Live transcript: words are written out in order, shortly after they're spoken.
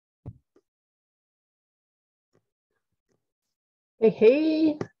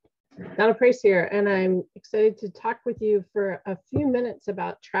Hey, Donna Price here, and I'm excited to talk with you for a few minutes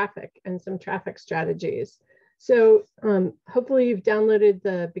about traffic and some traffic strategies. So hopefully you've downloaded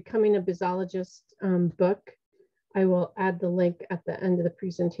the Becoming a Bizologist book. I will add the link at the end of the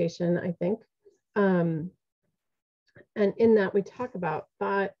presentation, I think. And in that we talk about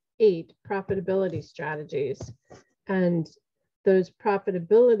 8 profitability strategies. And those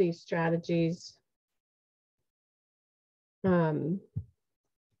profitability strategies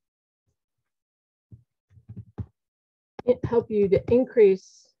help you to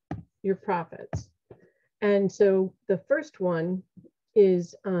increase your profits. And so the first one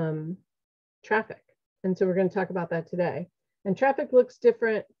is traffic. And so we're going to talk about that today. And traffic looks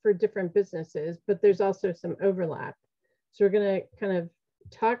different for different businesses, but there's also some overlap. So we're going to kind of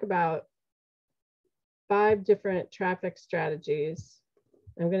talk about 5 different traffic strategies.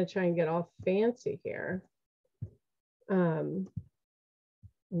 I'm going to try and get all fancy here and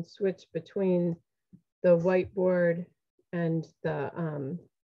switch between the whiteboard and the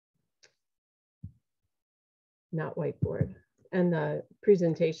not whiteboard and the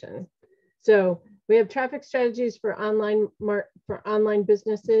presentation. So we have traffic strategies for online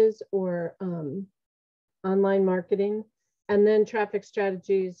businesses or online marketing, and then traffic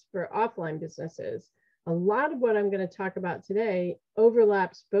strategies for offline businesses. A lot of what I'm going to talk about today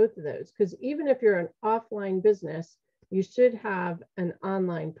overlaps both of those, because even if you're an offline business, you should have an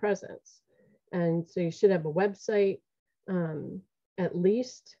online presence. And so you should have a website at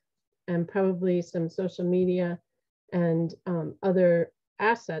least, and probably some social media and other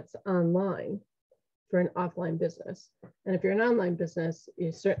assets online for an offline business. And if you're an online business,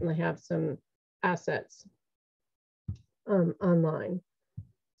 you certainly have some assets online.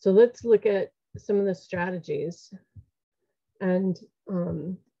 So let's look at some of the strategies. And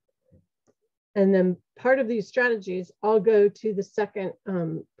then part of these strategies all go to the second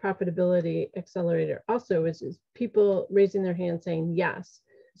profitability accelerator also, is people raising their hand saying yes.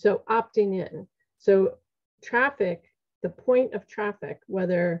 So opting in. So traffic, the point of traffic,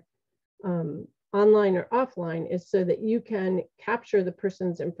 whether online or offline, is so that you can capture the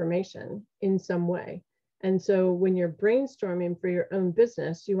person's information in some way. And so when you're brainstorming for your own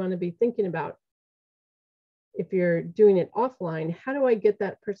business, you want to be thinking about, if you're doing it offline, how do I get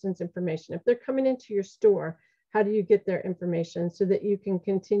that person's information? If they're coming into your store, how do you get their information so that you can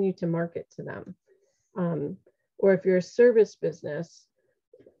continue to market to them? Or if you're a service business,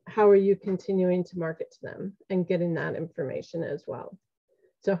 how are you continuing to market to them and getting that information as well?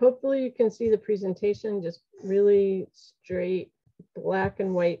 So hopefully you can see the presentation, just really straight black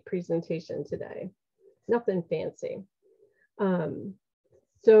and white presentation today. Nothing fancy.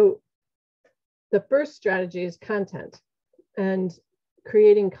 So the first strategy is content and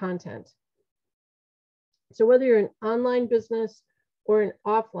creating content. So whether you're an online business or an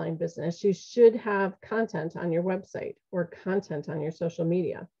offline business, you should have content on your website or content on your social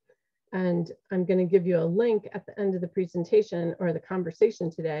media. And I'm going to give you a link at the end of the presentation or the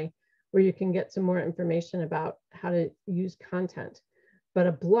conversation today where you can get some more information about how to use content. But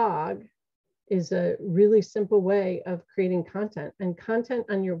a blog is a really simple way of creating content, and content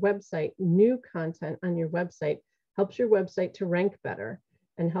on your website, new content on your website, helps your website to rank better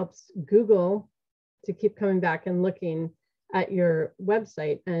and helps Google to keep coming back and looking at your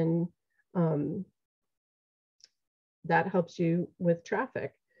website. And that helps you with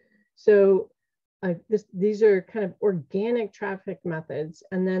traffic. So these are kind of organic traffic methods.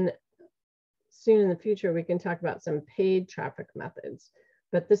 And then soon in the future, we can talk about some paid traffic methods.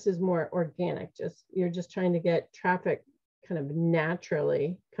 But this is more organic. You're just trying to get traffic kind of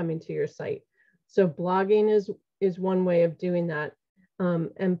naturally coming to your site. So blogging is one way of doing that,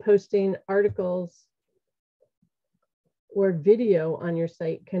 and posting articles or video on your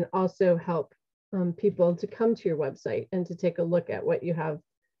site can also help people to come to your website and to take a look at what you have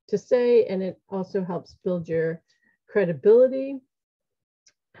to say. And it also helps build your credibility,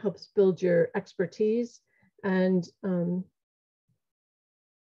 helps build your expertise, and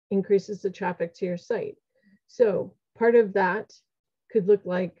increases the traffic to your site. So part of that could look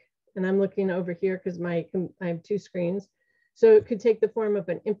like, and I'm looking over here because I have 2 screens. So it could take the form of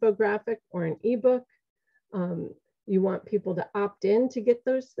an infographic or an ebook. You want people to opt in to get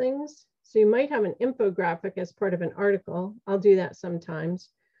those things. So you might have an infographic as part of an article. I'll do that sometimes.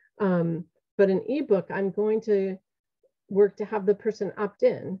 But an ebook, I'm going to work to have the person opt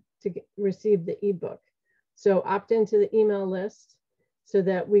in to receive the ebook. So opt into the email list, so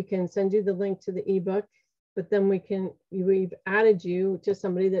that we can send you the link to the ebook, but then we've added you to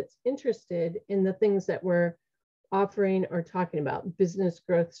somebody that's interested in the things that we're offering or talking about, business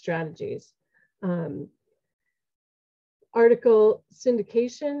growth strategies. Article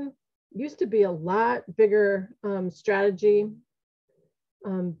syndication used to be a lot bigger strategy,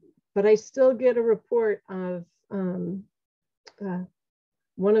 but I still get a report of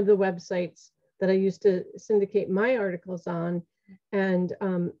one of the websites that I used to syndicate my articles on, and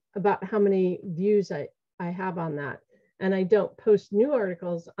about how many views I have on that. And I don't post new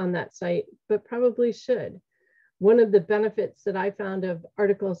articles on that site, but probably should. One of the benefits that I found of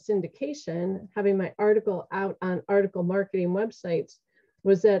article syndication, having my article out on article marketing websites,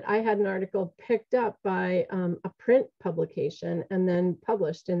 was that I had an article picked up by a print publication and then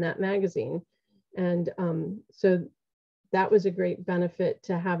published in that magazine. And so that was a great benefit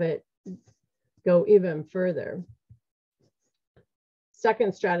to have it go even further.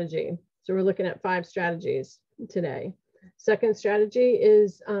 Second strategy. So we're looking at 5 strategies today. Second strategy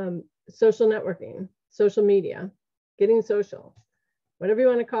is social networking, social media, getting social, whatever you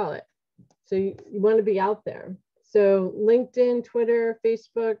want to call it. So you want to be out there. So LinkedIn, Twitter,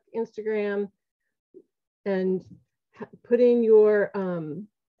 Facebook, Instagram, and putting your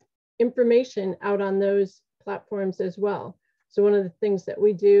information out on those platforms as well. So one of the things that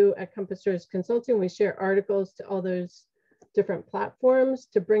we do at Compass Rose Consulting, we share articles to all those different platforms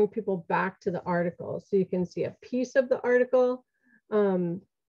to bring people back to the article. So you can see a piece of the article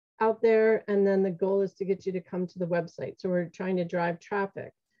out there, and then the goal is to get you to come to the website. So we're trying to drive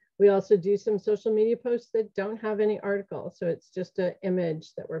traffic. We also do some social media posts that don't have any article. So it's just an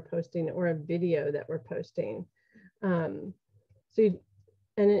image that we're posting or a video that we're posting. And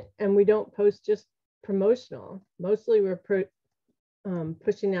we don't post just promotional. Mostly we're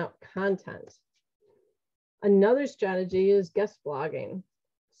pushing out content. Another strategy is guest blogging.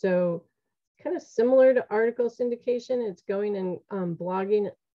 So kind of similar to article syndication, it's going and blogging,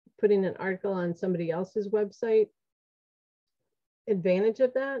 putting an article on somebody else's website. Advantage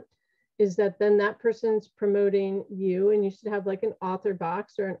of that is that then that person's promoting you, and you should have like an author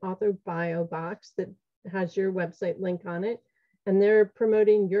box or an author bio box that has your website link on it. And they're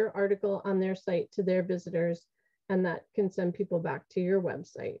promoting your article on their site to their visitors, and that can send people back to your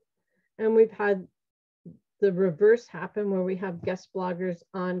website. And we've had the reverse happen where we have guest bloggers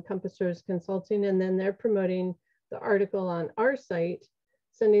on Compass Rose Consulting, and then they're promoting the article on our site,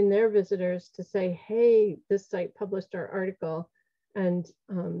 sending their visitors to say, hey, this site published our article. And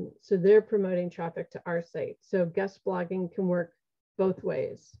so they're promoting traffic to our site. So guest blogging can work both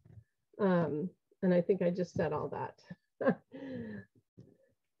ways. And I think I just said all that.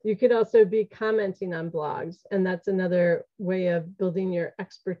 You could also be commenting on blogs, and that's another way of building your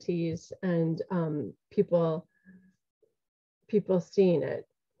expertise and people seeing it.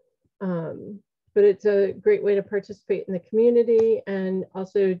 But it's a great way to participate in the community and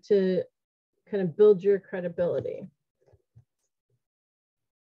also to kind of build your credibility.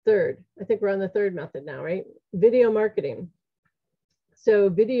 Third, I think we're on the third method now, right? Video marketing. So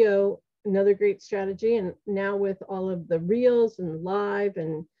video, another great strategy. And now with all of the reels and live,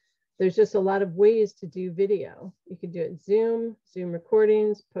 and there's just a lot of ways to do video. You could do it Zoom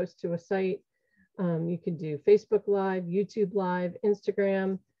recordings, post to a site. You could do Facebook Live, YouTube Live,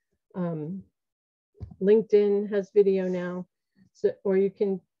 Instagram. LinkedIn has video now. So, or you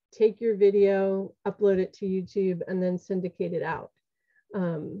can take your video, upload it to YouTube, and then syndicate it out.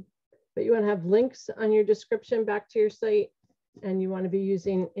 But you want to have links on your description back to your site, and you want to be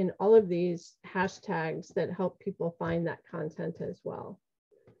using in all of these hashtags that help people find that content as well.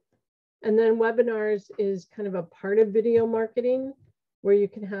 And then webinars is kind of a part of video marketing, where you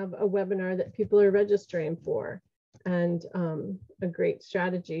can have a webinar that people are registering for, and a great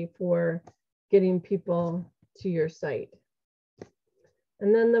strategy for getting people to your site.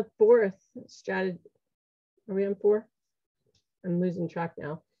 And then the fourth strategy, are we on 4? I'm losing track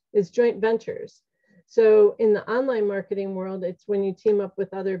now, is joint ventures. So in the online marketing world, it's when you team up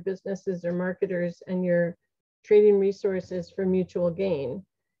with other businesses or marketers and you're trading resources for mutual gain.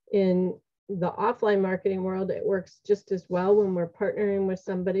 In the offline marketing world, it works just as well when we're partnering with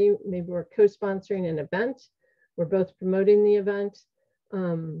somebody. Maybe we're co-sponsoring an event. We're both promoting the event.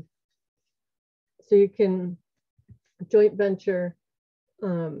 So you can joint venture,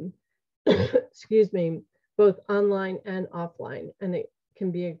 excuse me, both online and offline. And it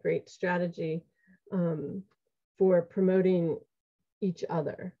can be a great strategy for promoting each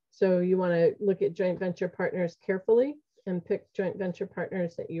other. So you want to look at joint venture partners carefully and pick joint venture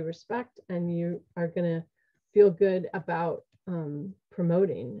partners that you respect and you are going to feel good about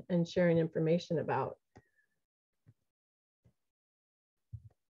promoting and sharing information about.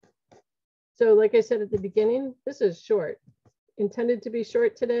 So like I said at the beginning, this is short, intended to be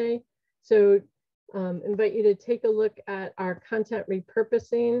short today. So invite you to take a look at our content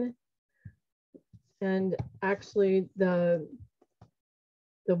repurposing And actually the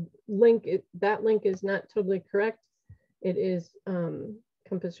link, that link is not totally correct. It is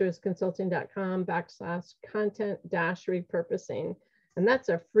compassrosconsulting.com/content-repurposing. And that's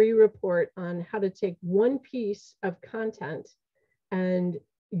a free report on how to take one piece of content and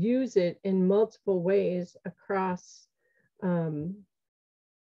use it in multiple ways across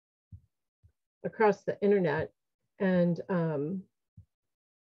across the internet. And I'm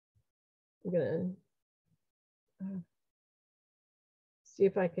gonna see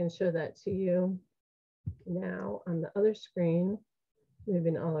if I can show that to you now on the other screen,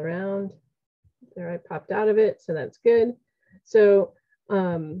 moving all around. There, I popped out of it, so that's good. So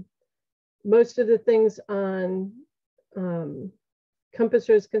most of the things on Compass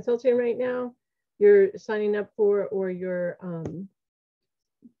Rose Consulting right now, you're signing up for, or you're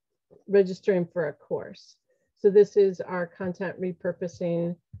registering for a course. So this is our content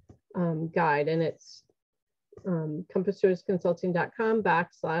repurposing guide, and it's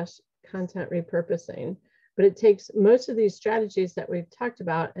compassroseconsulting.com/content repurposing. But it takes most of these strategies that we've talked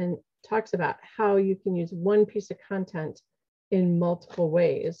about and talks about how you can use one piece of content in multiple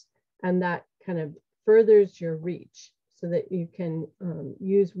ways. And that kind of furthers your reach so that you can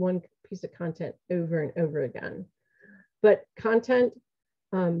use one piece of content over and over again. But content,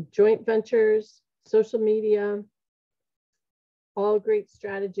 joint ventures, social media, all great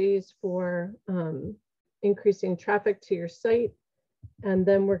strategies for increasing traffic to your site. And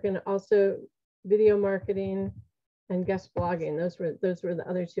then we're going to also video marketing and guest blogging. Those were the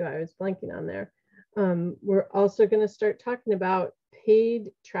other two I was blanking on there. We're also going to start talking about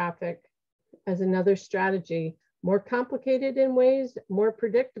paid traffic as another strategy, more complicated in ways, more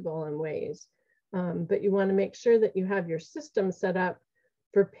predictable in ways. But you want to make sure that you have your system set up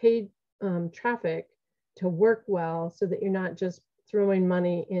for paid traffic to work well, so that you're not just throwing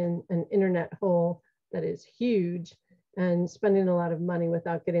money in an internet hole that is huge and spending a lot of money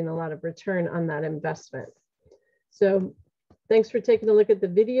without getting a lot of return on that investment. So thanks for taking a look at the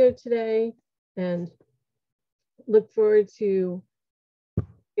video today, and look forward to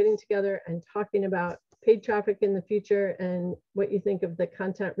getting together and talking about paid traffic in the future and what you think of the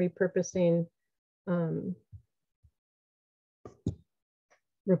content repurposing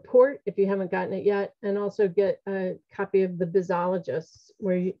report if you haven't gotten it yet, and also get a copy of the Bizologists,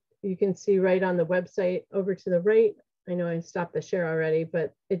 where you can see right on the website over to the right. I know I stopped the share already,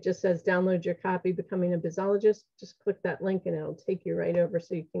 but it just says download your copy, Becoming a Bizologist. Just click that link and it'll take you right over,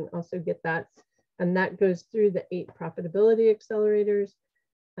 so you can also get that. And that goes through the 8 profitability accelerators.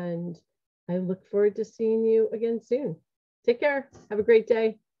 And I look forward to seeing you again soon. Take care. Have a great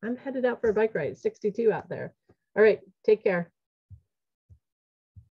day. I'm headed out for a bike ride. It's 62 out there. All right. Take care.